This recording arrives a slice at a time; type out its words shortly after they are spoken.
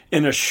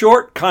In a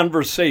short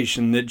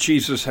conversation that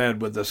Jesus had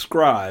with a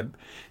scribe,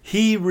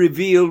 he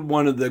revealed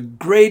one of the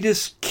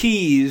greatest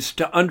keys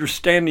to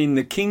understanding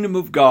the kingdom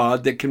of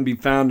God that can be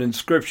found in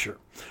Scripture.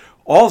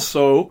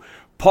 Also,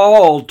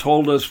 Paul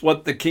told us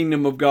what the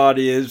kingdom of God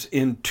is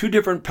in two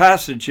different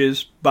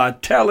passages by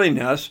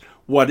telling us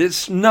what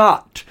it's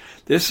not.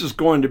 This is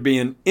going to be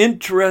an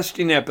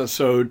interesting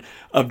episode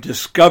of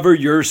Discover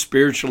Your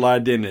Spiritual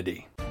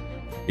Identity.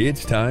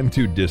 It's time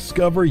to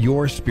discover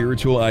your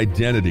spiritual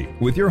identity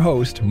with your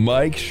host,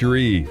 Mike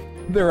Shreve.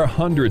 There are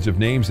hundreds of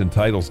names and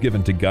titles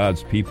given to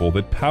God's people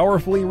that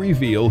powerfully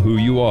reveal who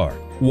you are,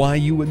 why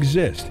you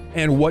exist,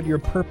 and what your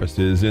purpose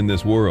is in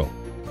this world.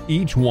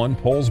 Each one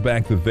pulls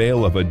back the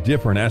veil of a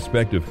different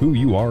aspect of who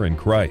you are in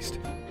Christ.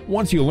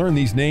 Once you learn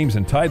these names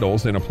and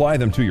titles and apply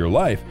them to your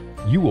life,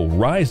 you will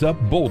rise up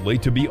boldly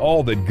to be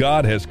all that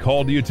God has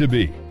called you to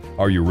be.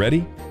 Are you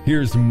ready?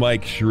 Here's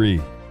Mike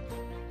Shreve.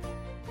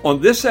 On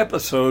this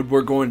episode,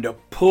 we're going to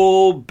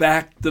pull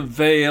back the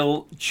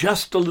veil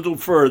just a little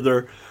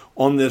further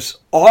on this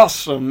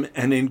awesome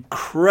and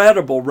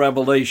incredible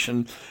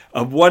revelation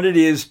of what it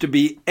is to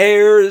be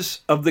heirs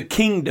of the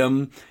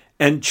kingdom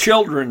and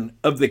children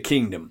of the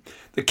kingdom.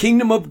 The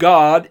kingdom of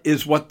God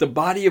is what the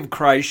body of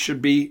Christ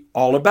should be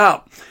all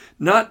about,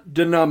 not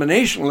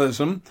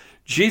denominationalism.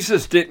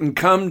 Jesus didn't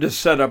come to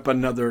set up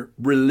another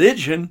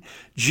religion.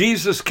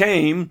 Jesus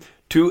came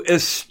to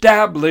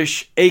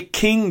establish a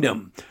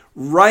kingdom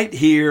right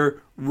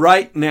here,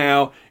 right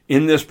now,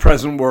 in this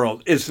present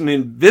world. It's an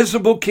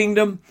invisible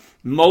kingdom.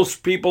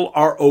 Most people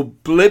are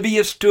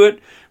oblivious to it,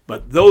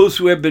 but those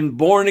who have been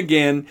born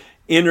again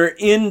enter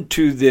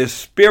into this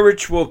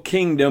spiritual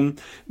kingdom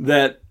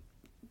that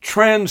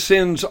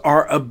transcends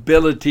our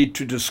ability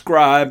to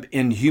describe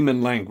in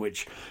human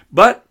language.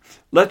 But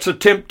let's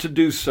attempt to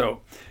do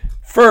so.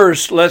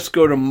 First, let's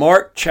go to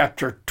Mark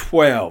chapter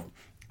 12,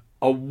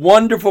 a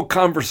wonderful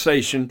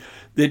conversation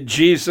that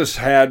Jesus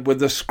had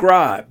with a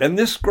scribe. And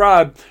this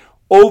scribe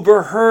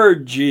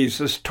overheard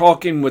Jesus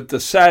talking with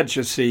the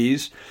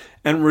Sadducees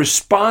and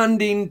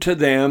responding to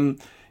them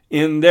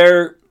in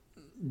their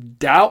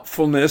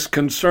doubtfulness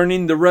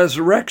concerning the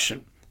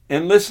resurrection.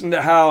 And listen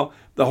to how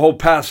the whole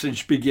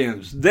passage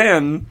begins.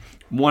 Then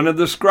one of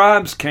the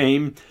scribes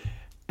came,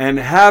 and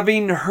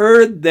having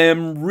heard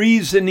them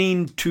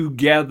reasoning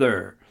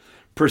together,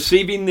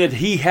 perceiving that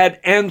he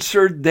had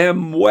answered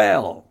them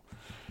well,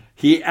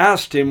 he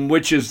asked him,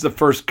 which is the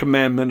first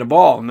commandment of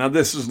all. Now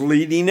this is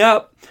leading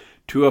up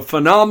to a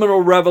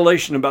phenomenal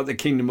revelation about the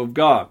kingdom of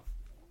God.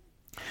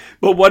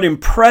 But what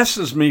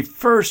impresses me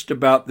first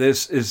about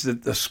this is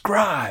that the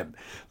scribe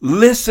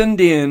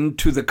listened in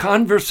to the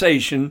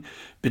conversation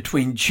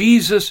between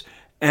Jesus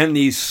and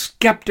these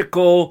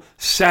skeptical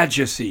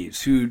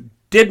Sadducees who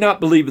did not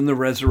believe in the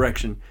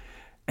resurrection.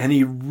 And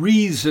he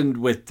reasoned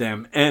with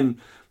them. And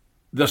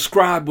the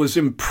scribe was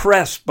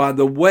impressed by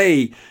the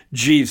way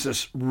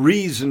Jesus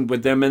reasoned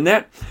with them. And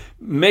that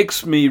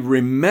makes me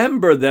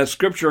remember that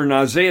scripture in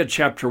Isaiah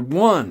chapter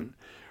 1,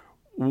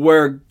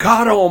 where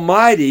God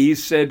Almighty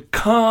said,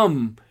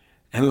 "Come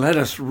and let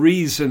us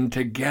reason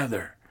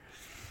together.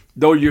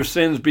 Though your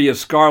sins be as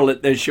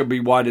scarlet, they shall be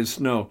white as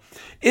snow."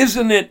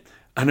 Isn't it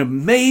an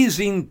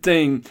amazing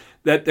thing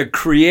that the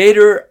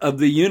creator of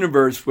the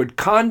universe would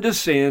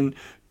condescend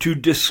to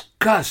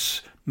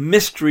discuss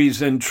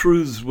mysteries and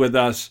truths with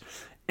us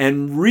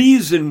and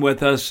reason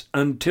with us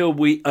until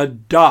we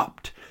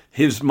adopt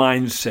his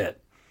mindset?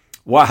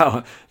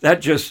 Wow,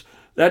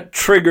 that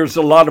triggers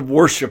a lot of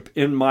worship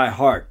in my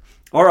heart.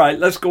 All right,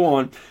 let's go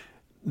on.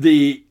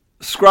 The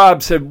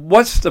scribe said,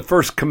 "What's the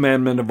first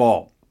commandment of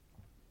all?"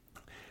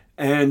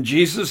 And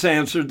Jesus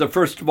answered, "The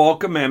first of all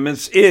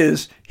commandments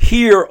is,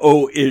 hear,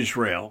 O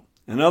Israel."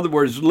 In other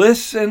words,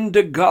 listen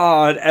to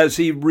God as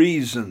he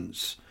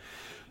reasons.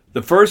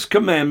 The first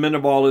commandment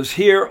of all is,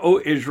 "Hear,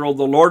 O Israel,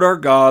 the Lord our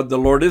God, the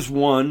Lord is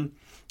one,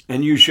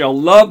 and you shall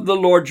love the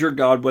Lord your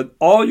God with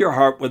all your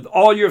heart, with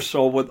all your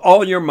soul, with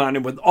all your mind,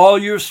 and with all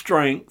your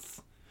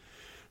strength."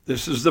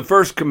 This is the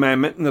first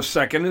commandment, and the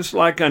second is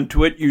like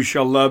unto it, "You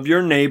shall love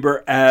your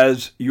neighbor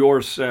as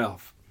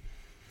yourself."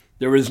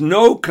 There is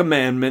no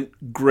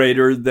commandment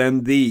greater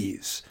than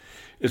these.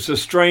 It's a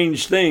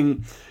strange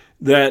thing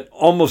that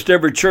almost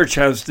every church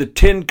has the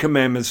 10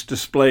 Commandments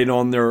displayed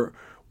on their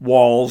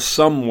walls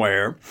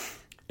somewhere,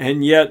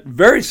 and yet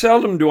very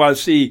seldom do I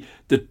see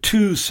the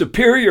 2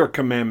 superior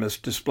commandments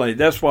displayed.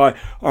 That's why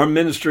our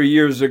ministry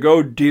years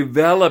ago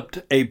developed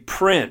a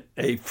print,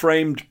 a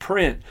framed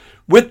print,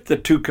 with the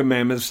 2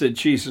 commandments that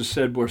Jesus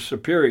said were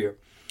superior.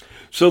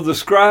 So the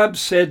scribe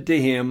said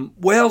to him,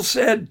 "Well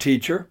said,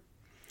 teacher.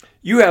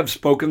 You have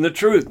spoken the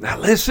truth." Now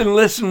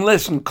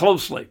listen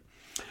closely.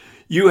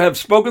 "You have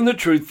spoken the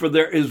truth, for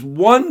there is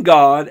one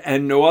God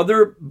and no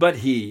other but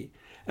he.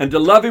 And to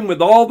love him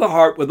with all the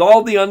heart, with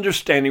all the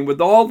understanding,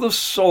 with all the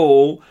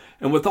soul,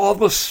 and with all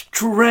the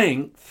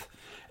strength,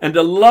 and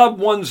to love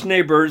one's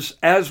neighbors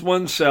as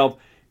oneself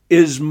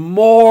is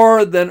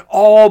more than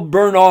all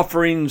burnt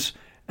offerings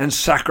and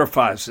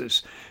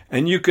sacrifices."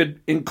 And you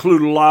could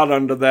include a lot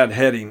under that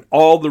heading.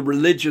 All the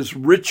religious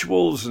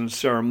rituals and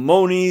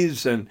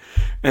ceremonies and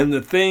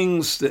the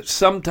things that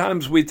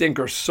sometimes we think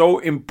are so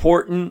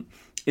important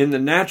in the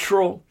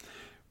natural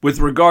with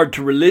regard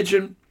to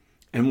religion.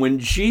 And when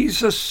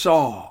Jesus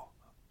saw,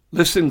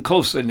 listen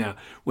closely now,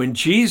 when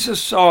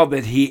Jesus saw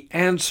that he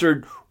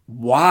answered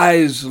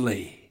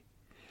wisely,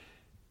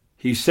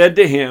 he said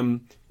to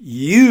him,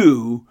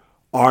 "You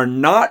are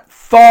not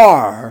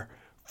far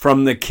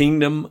from the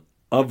kingdom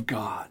of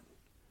God."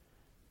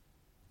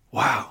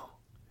 Wow.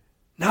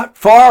 Not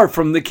far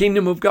from the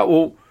kingdom of God.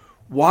 Well,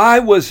 why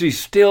was he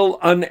still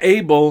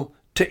unable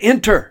to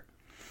enter?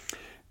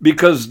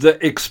 Because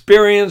the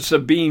experience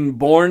of being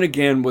born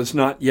again was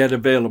not yet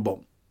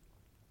available.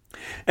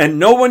 And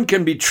no one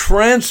can be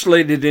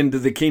translated into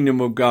the kingdom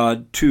of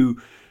God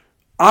to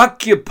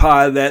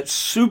occupy that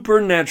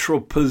supernatural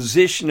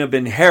position of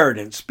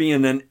inheritance,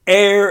 being an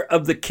heir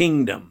of the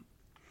kingdom,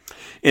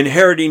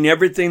 inheriting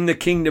everything the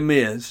kingdom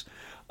is,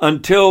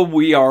 until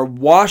we are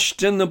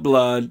washed in the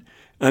blood,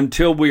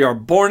 until we are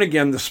born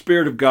again, the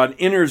Spirit of God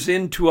enters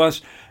into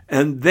us,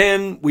 and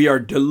then we are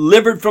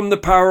delivered from the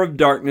power of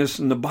darkness.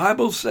 And the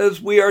Bible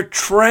says we are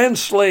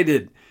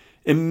translated,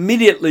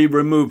 immediately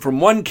removed from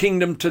one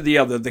kingdom to the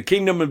other, the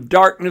kingdom of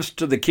darkness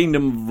to the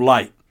kingdom of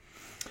light.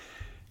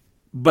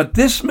 But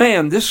this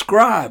man, this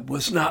scribe,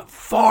 was not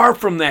far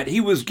from that.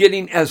 He was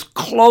getting as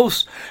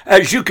close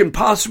as you can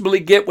possibly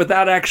get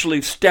without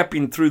actually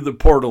stepping through the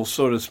portal,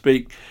 so to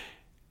speak,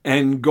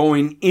 and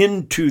going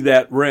into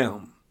that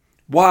realm.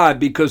 Why?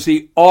 Because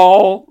he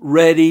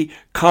already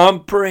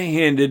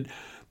comprehended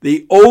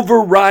the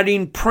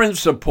overriding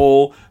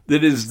principle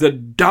that is the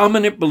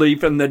dominant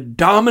belief and the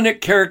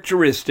dominant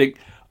characteristic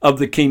of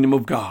the kingdom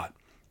of God.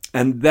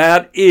 And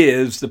that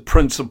is the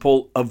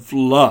principle of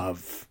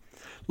love.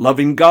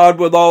 Loving God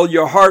with all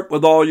your heart,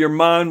 with all your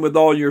mind, with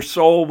all your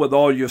soul, with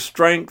all your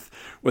strength,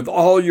 with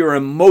all your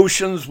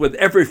emotions, with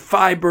every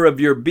fiber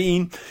of your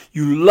being.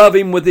 You love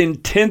him with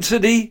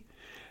intensity,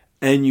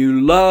 and you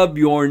love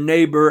your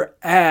neighbor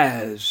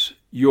as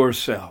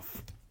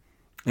yourself.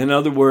 In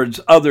other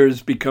words,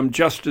 others become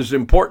just as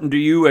important to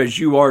you as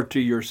you are to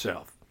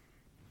yourself.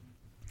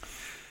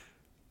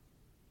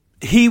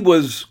 He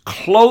was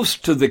close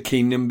to the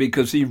kingdom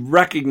because he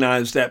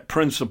recognized that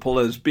principle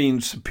as being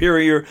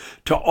superior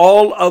to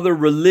all other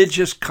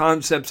religious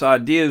concepts,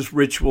 ideas,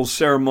 rituals,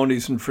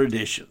 ceremonies, and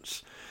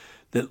traditions.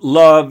 That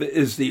love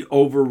is the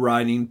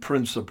overriding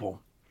principle.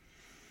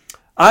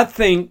 I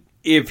think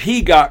if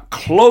he got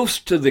close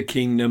to the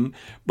kingdom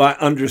by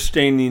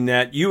understanding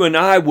that, you and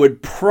I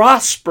would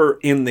prosper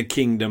in the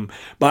kingdom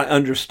by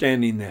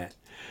understanding that.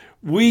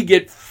 We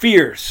get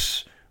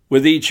fierce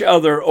with each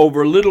other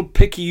over little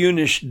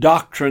picayunish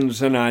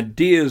doctrines and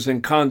ideas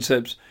and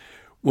concepts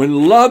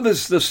when love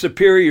is the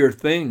superior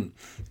thing.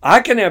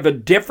 I can have a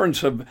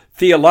difference of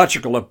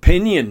theological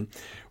opinion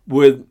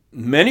with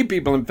many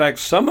people. In fact,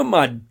 some of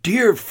my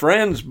dear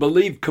friends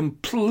believe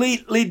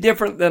completely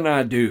different than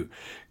I do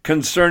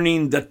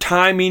concerning the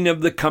timing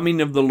of the coming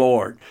of the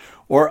Lord,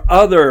 or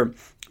other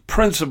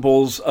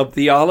principles of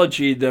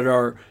theology that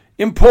are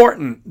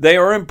important. They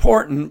are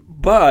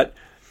important, but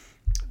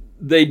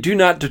they do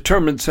not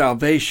determine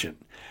salvation.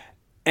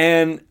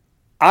 And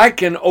I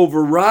can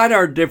override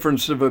our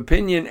difference of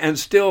opinion and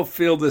still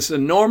feel this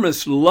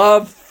enormous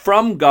love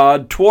from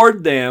God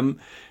toward them,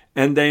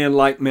 and they in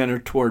like manner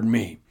toward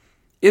me.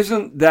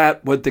 Isn't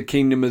that what the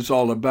kingdom is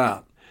all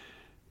about?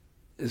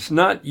 It's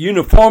not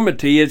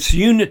uniformity, it's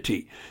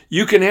unity.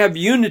 You can have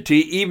unity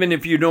even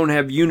if you don't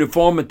have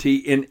uniformity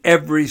in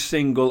every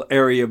single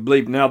area of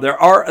belief. Now, there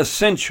are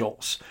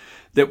essentials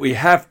that we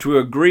have to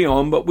agree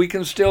on, but we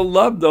can still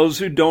love those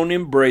who don't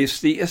embrace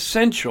the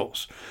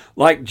essentials,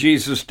 like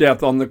Jesus'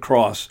 death on the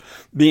cross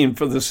being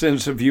for the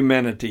sins of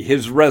humanity,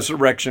 his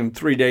resurrection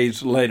 3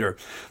 days later,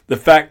 the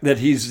fact that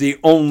he's the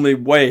only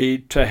way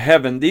to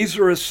heaven. These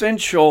are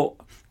essential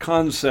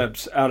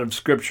concepts out of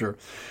Scripture.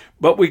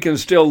 But we can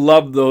still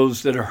love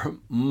those that are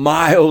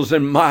miles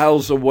and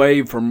miles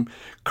away from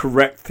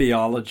correct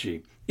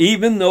theology,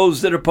 even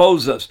those that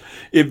oppose us.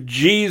 If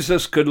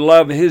Jesus could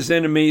love his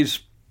enemies,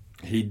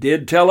 he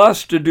did tell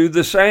us to do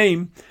the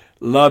same.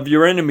 Love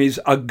your enemies,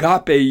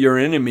 agape your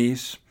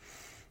enemies.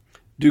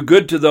 Do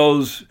good to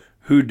those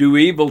who do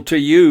evil to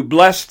you.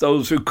 Bless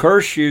those who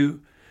curse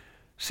you.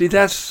 See,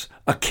 that's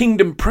a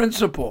kingdom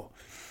principle,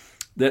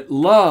 that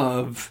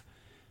love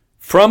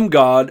from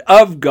God,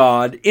 of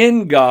God,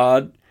 in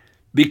God,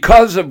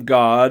 because of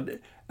God,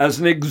 as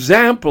an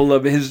example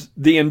of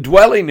the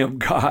indwelling of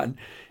God,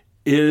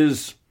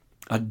 is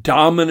a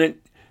dominant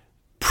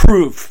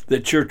proof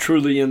that you're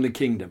truly in the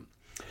kingdom.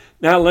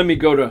 Now let me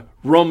go to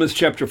Romans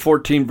chapter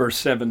 14, verse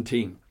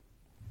 17.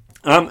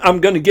 I'm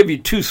going to give you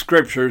two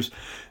scriptures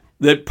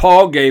that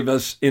Paul gave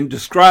us in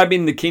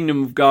describing the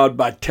kingdom of God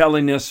by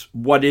telling us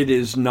what it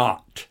is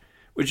not,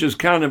 which is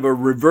kind of a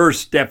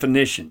reverse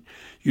definition.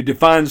 You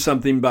define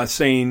something by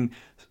saying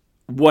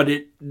what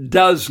it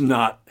does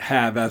not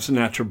have as an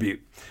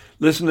attribute.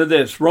 Listen to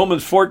this.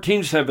 Romans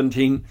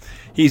 14:17,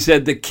 he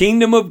said, the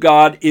kingdom of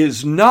God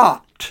is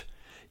not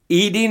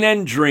eating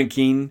and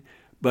drinking,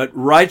 but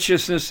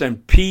righteousness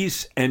and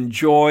peace and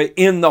joy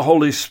in the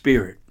Holy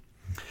Spirit.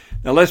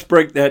 Now let's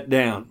break that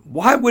down.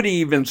 Why would he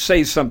even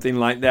say something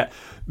like that?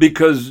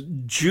 Because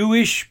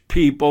Jewish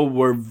people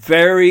were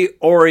very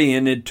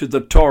oriented to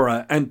the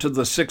Torah and to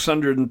the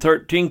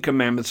 613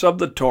 commandments of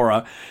the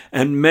Torah,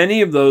 and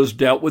many of those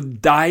dealt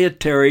with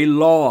dietary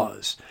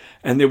laws.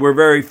 And they were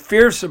very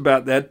fierce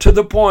about that, to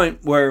the point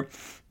where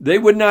they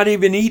would not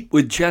even eat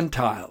with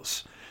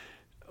Gentiles,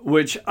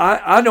 which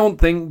I don't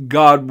think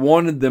God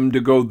wanted them to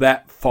go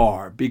that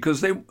far,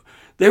 because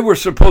they were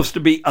supposed to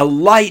be a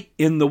light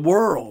in the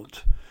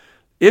world.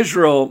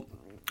 Israel,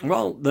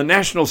 well, the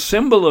national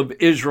symbol of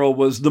Israel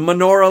was the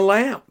menorah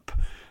lamp,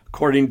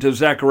 according to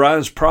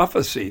Zechariah's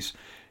prophecies.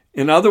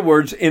 In other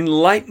words,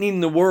 enlightening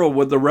the world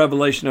with the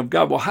revelation of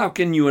God. Well, how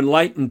can you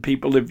enlighten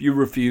people if you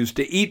refuse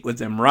to eat with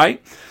them,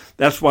 right?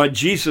 That's why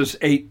Jesus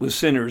ate with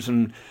sinners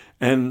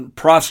and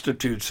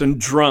prostitutes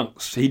and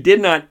drunks. He did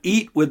not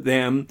eat with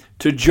them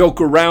to joke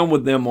around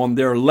with them on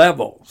their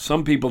level.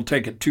 Some people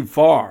take it too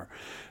far.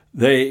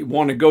 They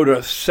want to go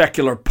to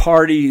secular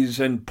parties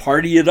and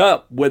party it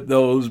up with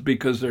those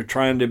because they're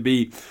trying to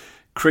be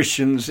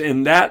Christians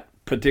in that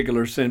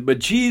particular sin. But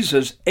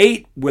Jesus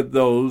ate with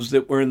those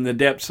that were in the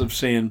depths of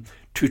sin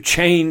to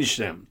change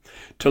them,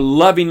 to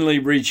lovingly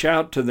reach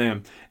out to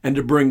them, and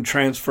to bring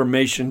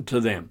transformation to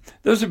them.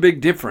 There's a big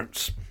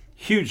difference,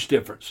 huge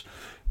difference.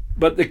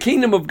 But the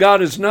kingdom of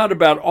God is not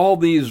about all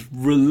these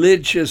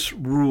religious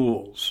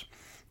rules.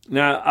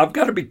 Now, I've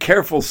got to be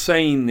careful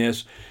saying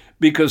this,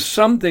 because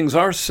some things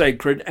are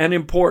sacred and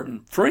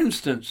important. For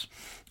instance,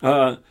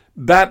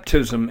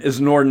 baptism is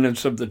an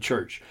ordinance of the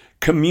church.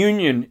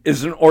 Communion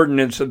is an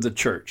ordinance of the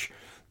church.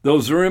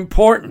 Those are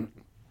important,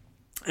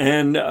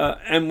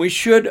 and we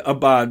should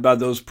abide by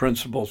those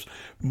principles.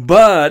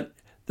 But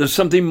there's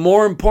something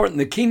more important.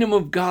 The kingdom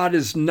of God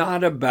is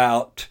not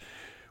about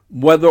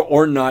whether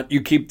or not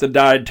you keep the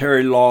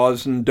dietary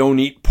laws and don't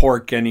eat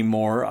pork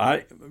anymore.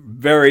 I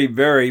very,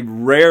 very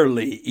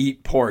rarely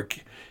eat pork.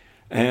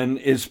 And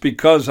it's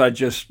because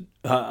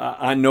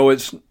I know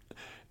it's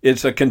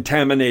a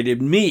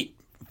contaminated meat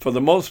for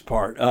the most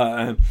part,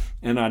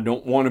 and I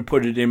don't want to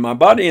put it in my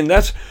body. And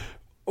that's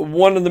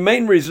one of the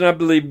main reasons I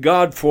believe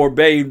God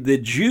forbade the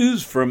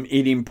Jews from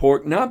eating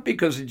pork, not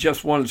because he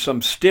just wanted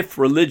some stiff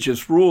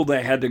religious rule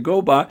they had to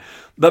go by,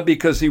 but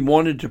because he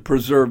wanted to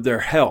preserve their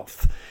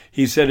health.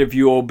 He said, if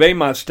you obey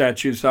my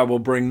statutes, I will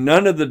bring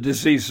none of the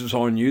diseases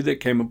on you that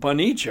came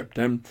upon Egypt.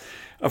 And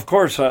of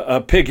course,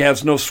 a pig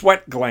has no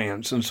sweat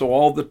glands, and so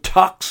all the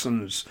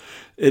toxins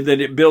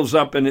that it builds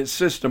up in its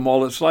system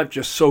all its life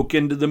just soak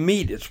into the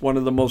meat. It's one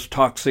of the most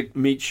toxic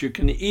meats you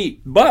can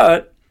eat.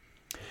 But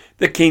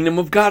the kingdom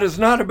of God is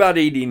not about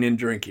eating and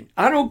drinking.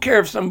 I don't care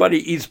if somebody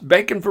eats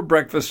bacon for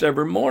breakfast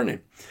every morning,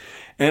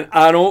 and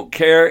I don't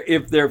care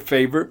if their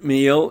favorite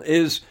meal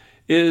is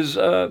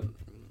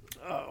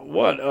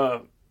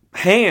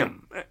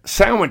ham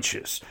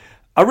sandwiches.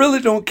 I really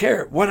don't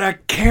care. What I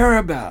care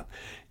about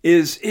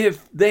is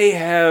if they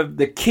have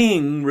the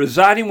king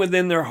residing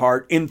within their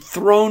heart,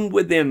 enthroned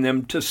within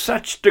them to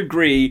such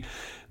degree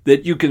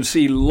that you can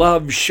see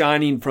love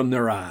shining from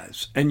their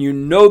eyes, and you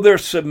know they're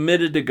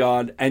submitted to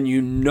God, and you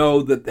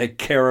know that they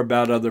care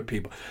about other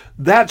people.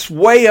 That's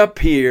way up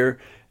here,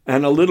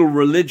 and a little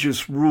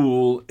religious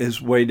rule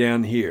is way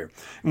down here.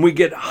 And we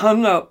get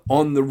hung up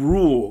on the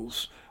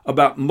rules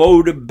about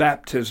mode of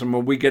baptism,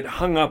 or we get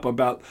hung up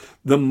about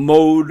the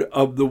mode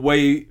of the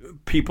way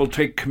people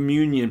take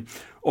communion,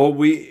 or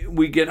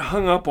we get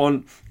hung up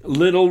on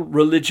little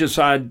religious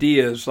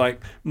ideas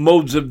like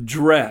modes of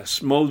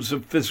dress, modes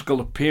of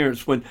physical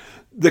appearance, when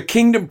the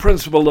kingdom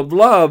principle of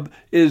love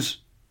is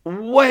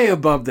way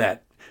above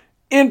that,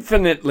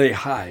 infinitely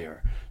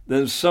higher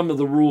than some of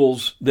the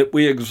rules that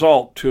we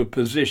exalt to a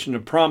position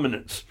of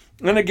prominence.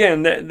 And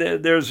again,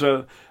 there's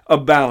a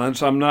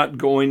balance. I'm not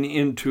going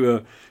into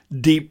a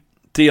deep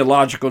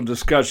theological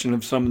discussion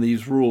of some of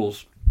these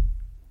rules.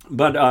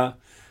 But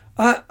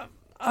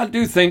I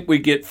do think we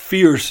get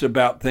fierce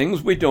about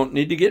things we don't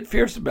need to get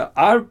fierce about.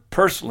 I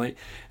personally,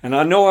 and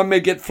I know I may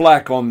get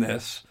flack on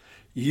this,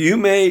 you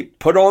may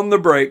put on the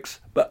brakes,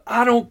 but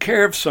I don't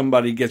care if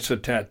somebody gets a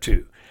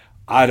tattoo.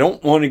 I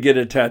don't want to get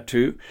a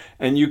tattoo.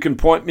 And you can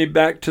point me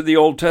back to the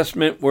Old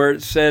Testament where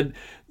it said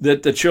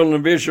that the children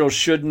of Israel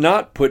should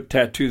not put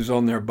tattoos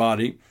on their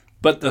body.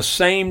 But the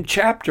same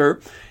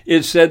chapter,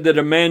 it said that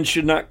a man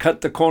should not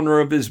cut the corner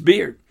of his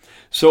beard.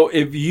 So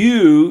if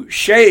you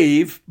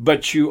shave,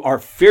 but you are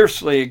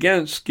fiercely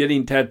against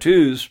getting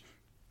tattoos,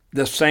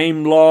 the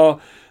same law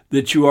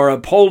that you are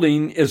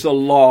upholding is a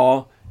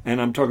law,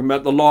 and I'm talking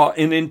about the law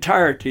in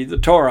entirety, the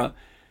Torah,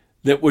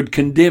 that would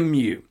condemn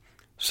you.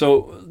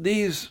 So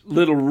these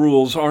little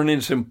rules aren't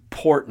as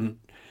important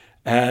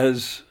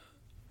as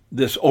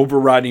this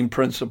overriding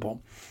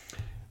principle.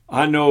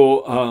 I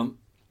know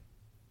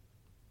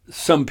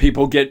some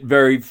people get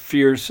very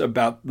fierce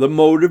about the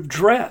mode of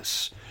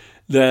dress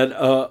that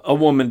a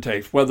woman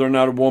takes, whether or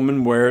not a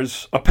woman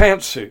wears a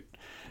pantsuit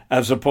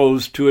as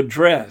opposed to a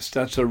dress.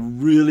 That's a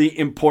really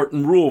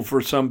important rule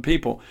for some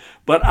people.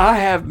 But I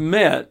have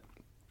met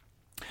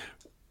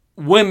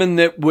women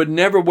that would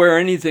never wear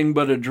anything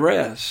but a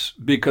dress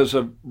because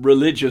of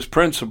religious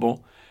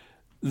principle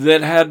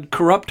that had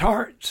corrupt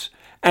hearts.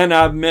 And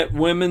I've met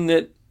women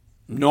that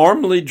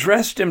normally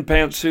dressed in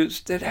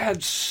pantsuits that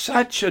had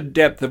such a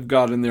depth of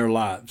God in their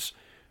lives.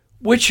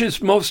 Which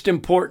is most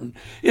important?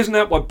 Isn't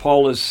that what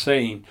Paul is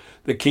saying?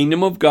 The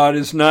kingdom of God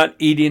is not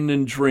eating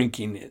and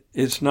drinking.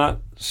 It's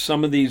not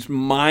some of these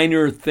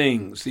minor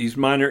things, these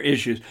minor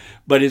issues,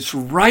 but it's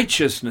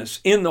righteousness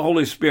in the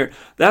Holy Spirit.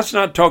 That's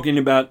not talking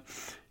about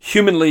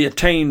humanly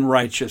attained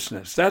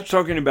righteousness. That's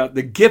talking about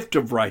the gift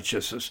of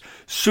righteousness,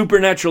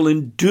 supernatural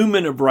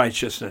endowment of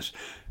righteousness.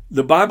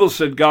 The Bible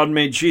said God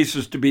made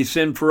Jesus to be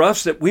sin for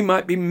us that we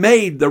might be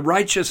made the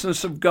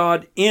righteousness of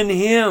God in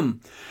him.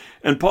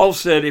 And Paul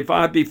said, if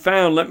I be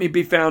found, let me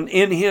be found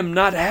in him,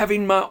 not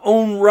having my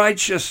own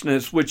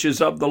righteousness, which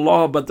is of the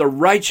law, but the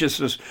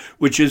righteousness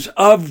which is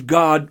of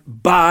God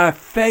by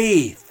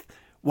faith.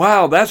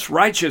 Wow, that's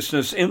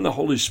righteousness in the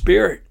Holy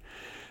Spirit.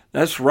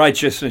 That's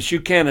righteousness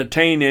you can't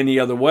attain any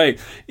other way.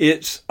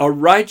 It's a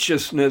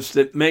righteousness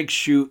that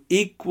makes you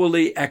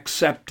equally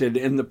accepted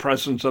in the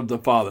presence of the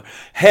Father.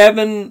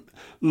 Heaven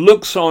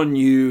looks on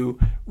you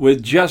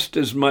with just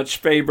as much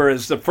favor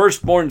as the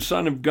firstborn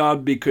Son of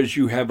God because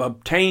you have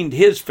obtained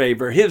his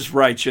favor, his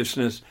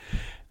righteousness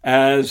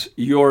as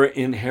your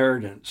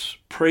inheritance.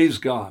 Praise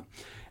God.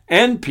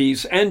 And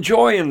peace and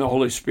joy in the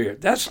Holy Spirit.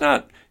 That's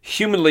not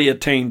humanly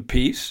attained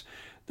peace.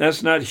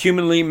 That's not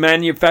humanly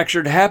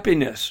manufactured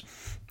happiness.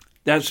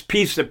 That's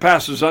peace that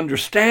passes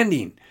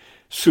understanding.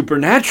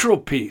 Supernatural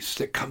peace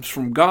that comes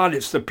from God.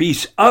 It's the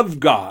peace of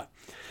God.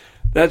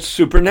 That's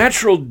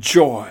supernatural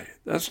joy.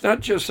 That's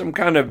not just some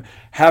kind of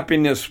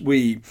happiness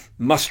we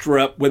muster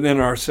up within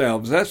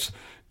ourselves. That's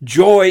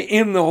joy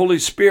in the Holy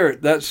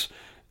Spirit. That's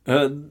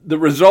the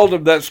result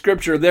of that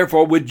scripture.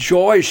 Therefore, with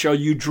joy shall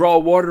you draw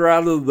water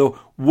out of the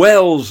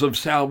wells of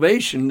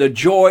salvation. The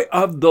joy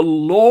of the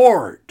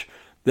Lord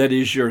that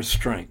is your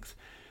strength.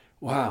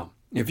 Wow.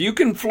 If you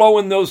can flow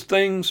in those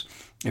things,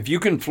 if you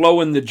can flow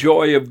in the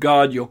joy of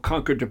God, you'll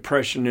conquer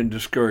depression and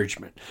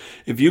discouragement.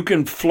 If you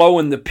can flow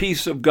in the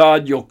peace of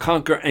God, you'll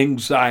conquer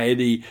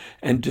anxiety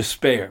and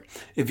despair.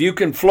 If you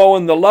can flow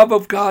in the love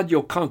of God,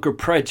 you'll conquer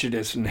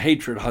prejudice and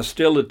hatred,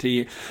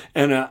 hostility,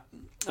 and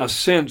a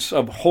sense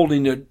of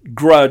holding a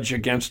grudge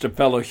against a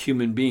fellow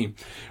human being.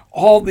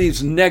 All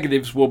these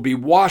negatives will be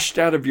washed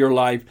out of your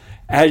life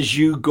as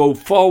you go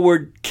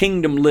forward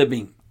kingdom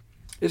living.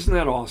 Isn't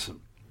that awesome?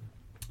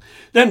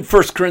 Then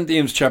 1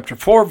 Corinthians chapter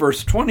 4,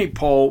 verse 20,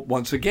 Paul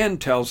once again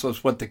tells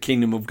us what the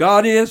kingdom of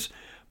God is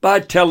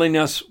by telling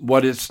us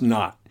what it's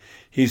not.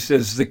 He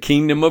says the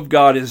kingdom of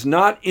God is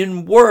not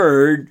in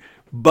word,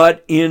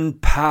 but in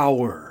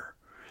power.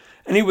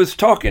 And he was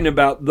talking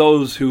about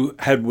those who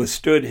had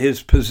withstood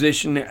his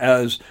position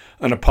as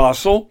an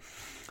apostle,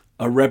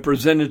 a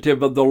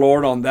representative of the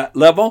Lord on that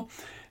level.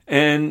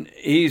 And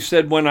he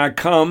said, when I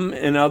come,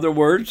 in other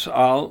words,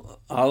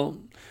 I'll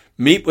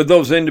meet with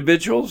those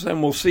individuals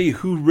and we'll see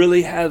who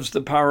really has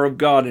the power of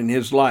God in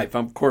his life.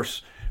 I'm, of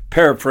course,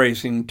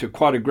 paraphrasing to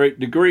quite a great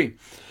degree.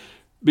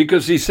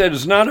 Because he said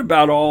it's not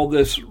about all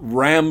this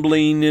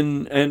rambling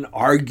and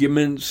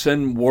arguments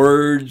and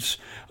words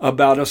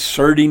about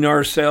asserting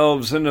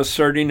ourselves and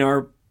asserting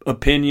our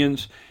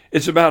opinions.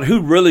 It's about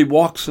who really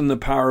walks in the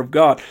power of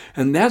God.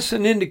 And that's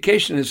an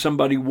indication that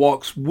somebody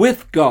walks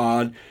with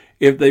God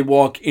if they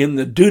walk in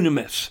the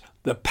dunamis,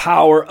 the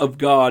power of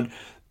God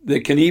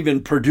that can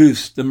even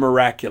produce the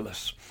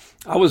miraculous.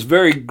 I was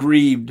very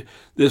grieved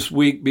this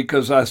week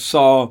because I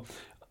saw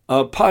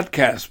a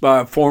podcast by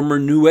a former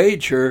New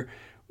Ager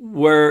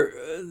where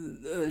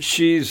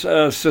she's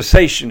a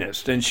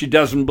cessationist and she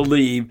doesn't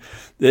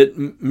believe that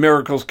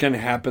miracles can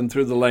happen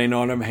through the laying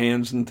on of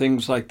hands and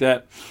things like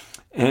that.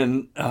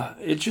 And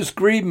it just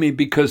grieved me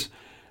because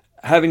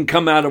having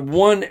come out of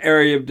one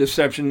area of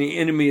deception, the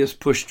enemy has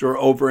pushed her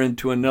over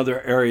into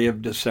another area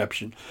of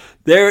deception.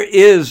 There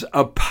is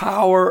a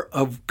power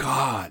of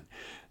God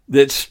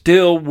that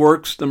still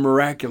works the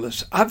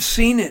miraculous. I've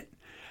seen it.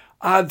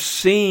 I've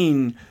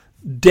seen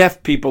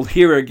deaf people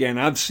hear again.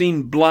 I've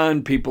seen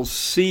blind people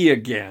see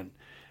again.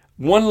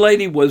 One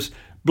lady was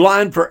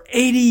blind for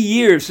 80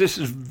 years. This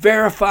is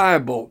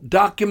verifiable,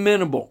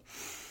 documentable.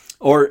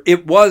 Or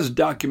it was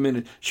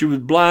documented. She was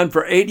blind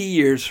for 80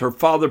 years. Her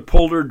father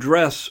pulled her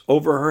dress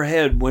over her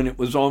head when it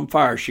was on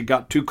fire. She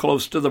got too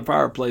close to the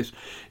fireplace.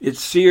 It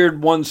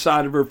seared one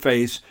side of her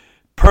face,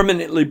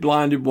 permanently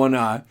blinded one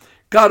eye.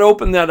 God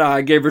opened that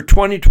eye, gave her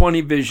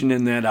 20/20 vision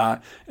in that eye.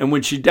 And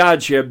when she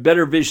died, she had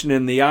better vision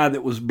in the eye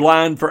that was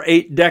blind for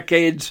 8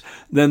 decades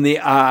than the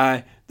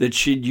eye that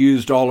she'd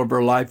used all of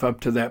her life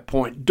up to that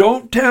point.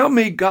 Don't tell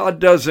me God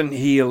doesn't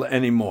heal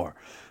anymore.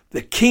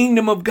 The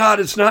kingdom of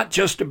God is not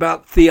just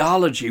about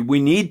theology.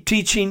 We need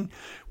teaching.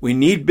 We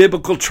need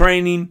biblical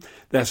training.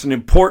 That's an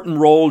important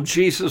role.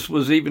 Jesus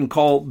was even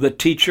called the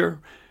teacher,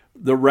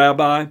 the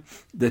rabbi,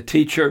 the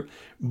teacher.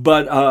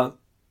 But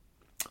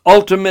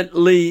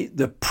ultimately,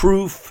 the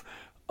proof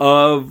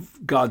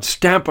of God's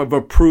stamp of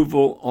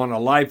approval on a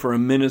life or a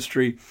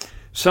ministry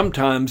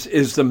sometimes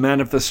is the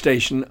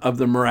manifestation of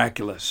the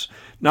miraculous.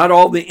 not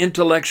all the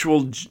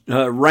intellectual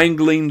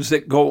wranglings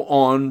that go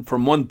on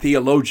from one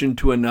theologian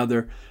to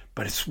another,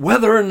 but it's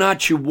whether or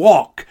not you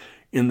walk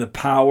in the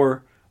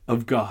power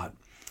of God.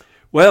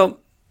 Well,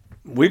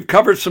 we've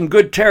covered some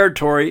good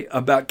territory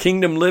about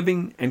kingdom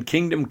living and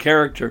kingdom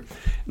character.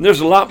 And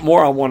there's a lot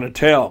more I want to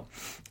tell.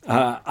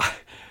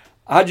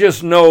 I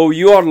just know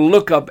you ought to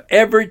look up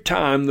every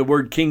time the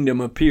word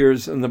kingdom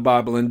appears in the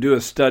Bible and do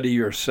a study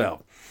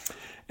yourself.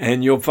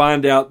 And you'll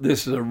find out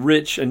this is a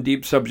rich and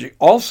deep subject.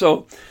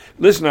 Also,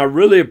 listen, I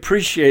really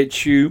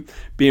appreciate you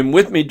being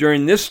with me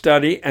during this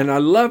study, and I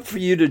love for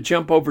you to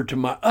jump over to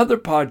my other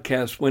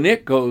podcast when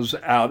it goes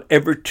out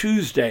every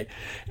Tuesday,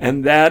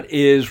 and that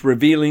is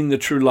Revealing the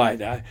True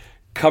Light. I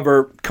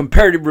cover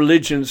comparative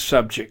religion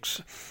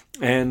subjects,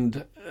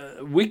 and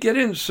we get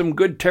in some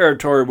good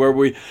territory where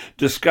we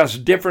discuss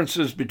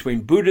differences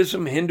between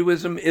Buddhism,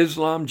 Hinduism,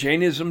 Islam,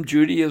 Jainism,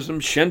 Judaism,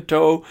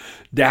 Shinto,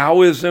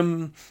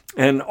 Taoism,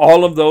 and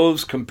all of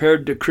those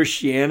compared to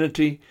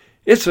Christianity.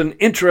 It's an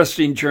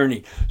interesting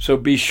journey. So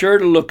be sure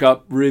to look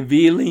up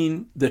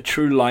Revealing the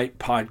True Light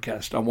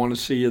podcast. I want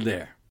to see you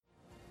there.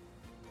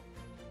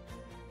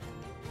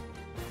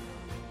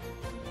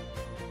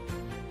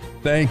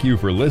 Thank you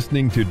for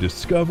listening to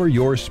Discover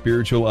Your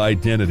Spiritual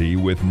Identity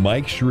with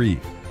Mike Shreve,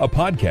 a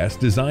podcast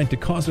designed to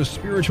cause a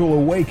spiritual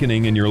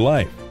awakening in your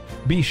life.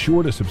 Be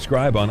sure to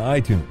subscribe on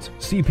iTunes,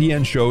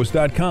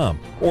 cpnshows.com,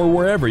 or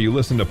wherever you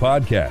listen to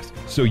podcasts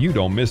so you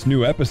don't miss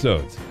new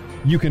episodes.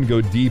 You can go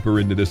deeper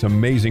into this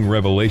amazing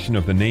revelation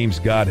of the names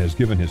God has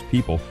given His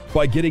people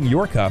by getting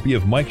your copy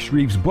of Mike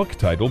Shreve's book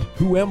titled,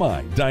 Who Am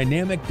I?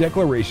 Dynamic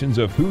Declarations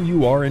of Who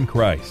You Are in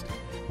Christ.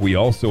 We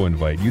also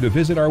invite you to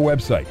visit our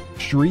website,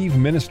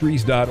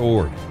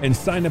 shreveministries.org, and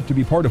sign up to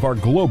be part of our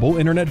global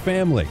internet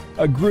family,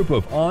 a group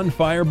of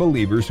on-fire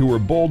believers who are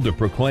bold to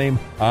proclaim,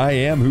 I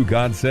am who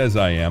God says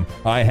I am,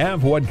 I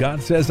have what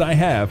God says I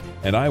have,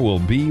 and I will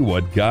be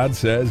what God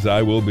says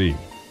I will be.